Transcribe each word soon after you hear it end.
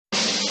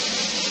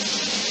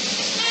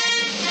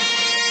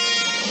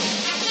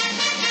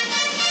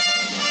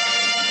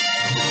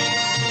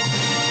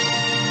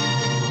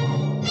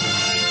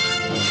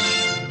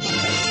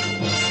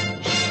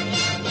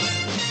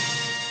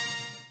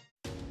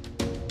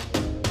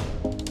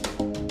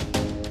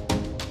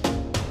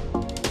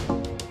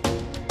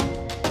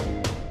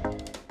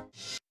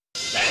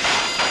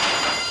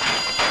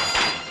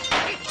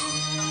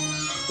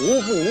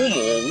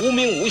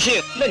无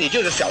性，那你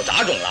就是小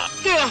杂种了。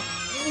对啊，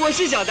我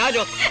是小杂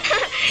种。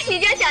你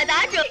叫小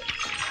杂种。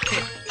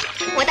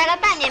我大概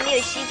半年没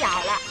有洗脚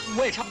了。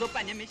我也差不多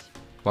半年没洗。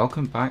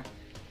Welcome back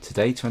to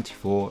day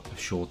 24 of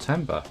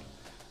Shawtember.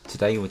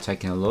 Today we're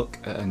taking a look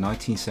at a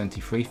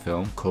 1973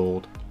 film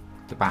called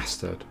The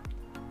Bastard,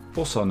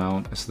 also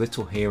known as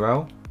Little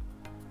Hero,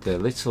 The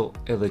Little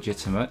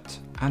Illegitimate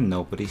and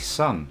Nobody's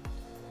Son.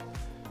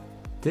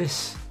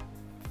 This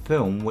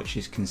film, which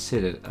is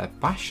considered a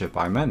basher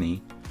by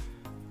many,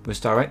 was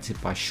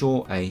directed by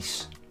Shaw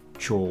ace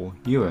Cho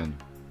Yuen.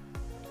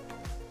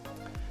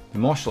 The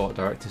martial art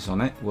directors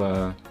on it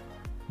were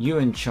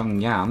Yuen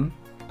Chung Yan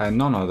and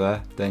none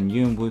other than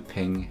Yuen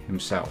Wu-ping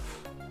himself.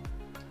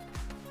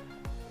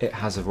 It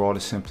has a rather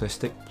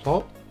simplistic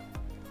plot.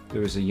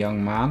 There is a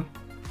young man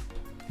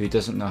who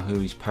doesn't know who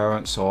his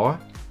parents are,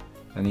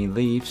 and he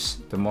leaves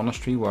the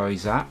monastery where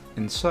he's at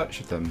in search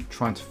of them,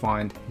 trying to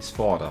find his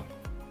father.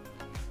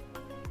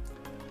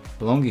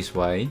 Along his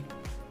way,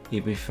 he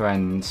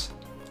befriends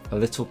a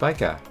little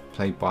beggar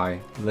played by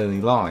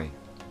Lily Lai,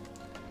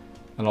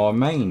 and our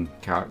main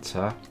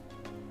character,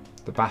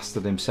 the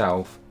bastard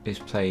himself, is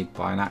played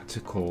by an actor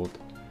called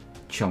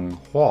Chung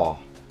Hua.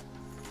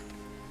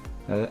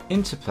 Now, the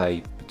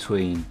interplay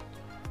between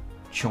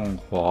Chung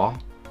Hua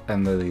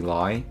and Lily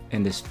Lai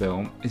in this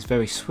film is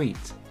very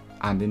sweet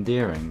and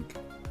endearing.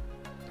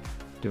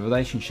 The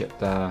relationship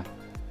there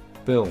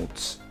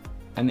builds,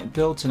 and it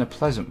builds in a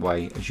pleasant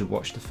way as you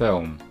watch the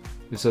film.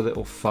 There's a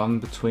little fun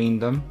between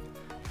them,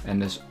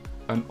 and there's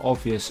an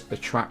obvious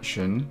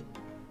attraction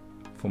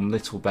from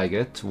Little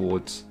Beggar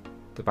towards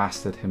the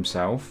bastard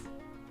himself,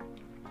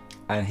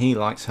 and he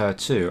likes her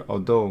too,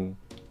 although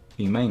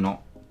he may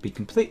not be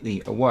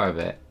completely aware of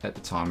it at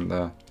the time of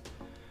the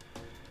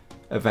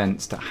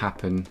events that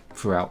happen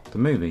throughout the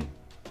movie.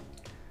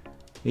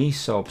 He's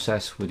so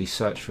obsessed with his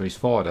search for his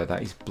father that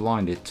he's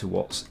blinded to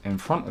what's in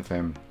front of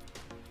him.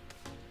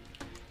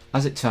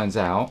 As it turns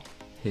out,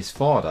 his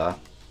father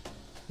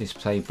is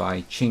played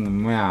by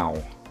Ching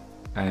Miao,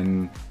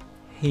 and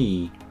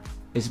he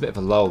is a bit of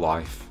a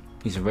lowlife.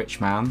 He's a rich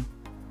man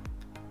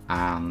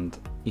and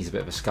he's a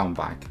bit of a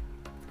scumbag,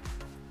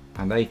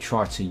 and they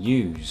try to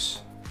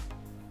use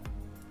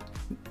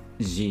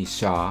Ji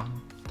Sha,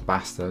 the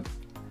bastard,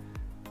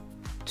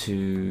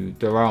 to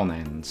their own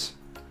ends,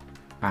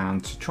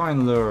 and to try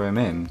and lure him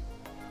in,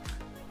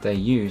 they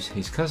use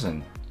his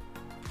cousin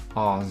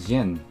Ah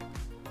Yin,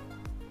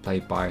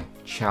 played by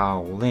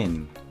Chao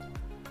Lin.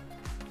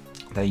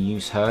 They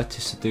use her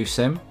to seduce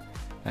him,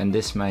 and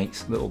this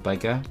makes Little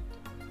Beggar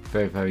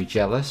very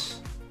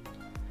jealous.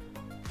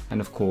 And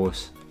of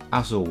course,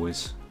 as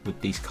always with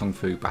these kung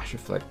fu basher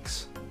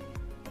flicks,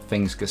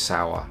 things go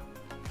sour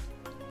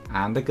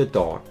and they go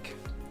dark,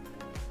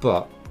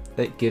 but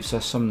it gives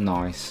us some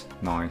nice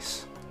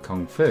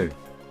kung fu.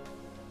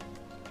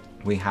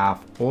 We have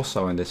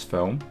also in this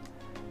film,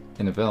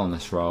 in a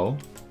villainous role,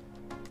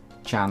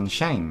 Chan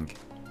Sheng.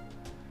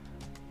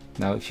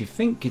 Now, if you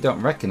think you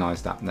don't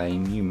recognise that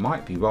name, you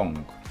might be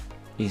wrong.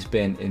 He's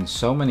been in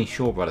so many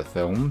Shaw Brother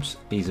films.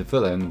 He's a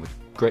villain with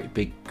great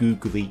big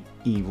googly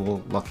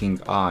evil looking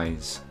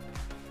eyes.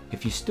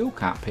 If you still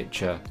can't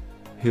picture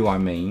who I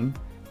mean,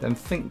 then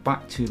think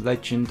back to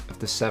Legend of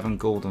the Seven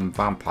Golden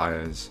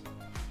Vampires.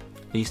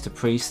 He's the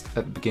priest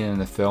at the beginning of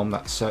the film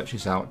that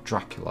searches out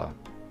Dracula.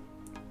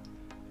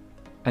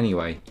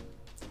 Anyway,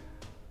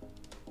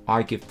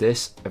 I give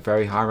this a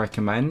very high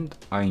recommend.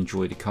 I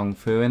enjoy the kung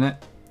fu in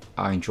it,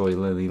 I enjoy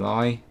Lily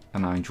Lai,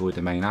 and I enjoy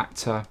the main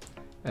actor,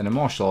 and the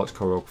martial arts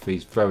choreography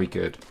is very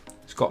good.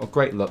 It's got a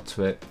great look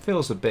to it,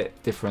 feels a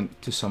bit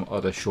different to some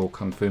other Shaw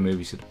kung fu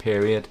movies of the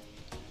period.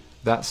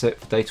 That's it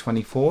for day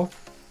 24,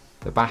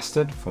 The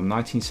Bastard from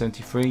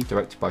 1973,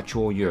 directed by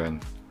Cho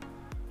Yuen.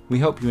 We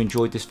hope you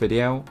enjoyed this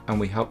video, and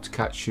we hope to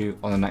catch you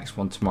on the next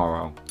one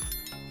tomorrow.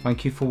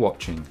 Thank you for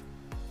watching.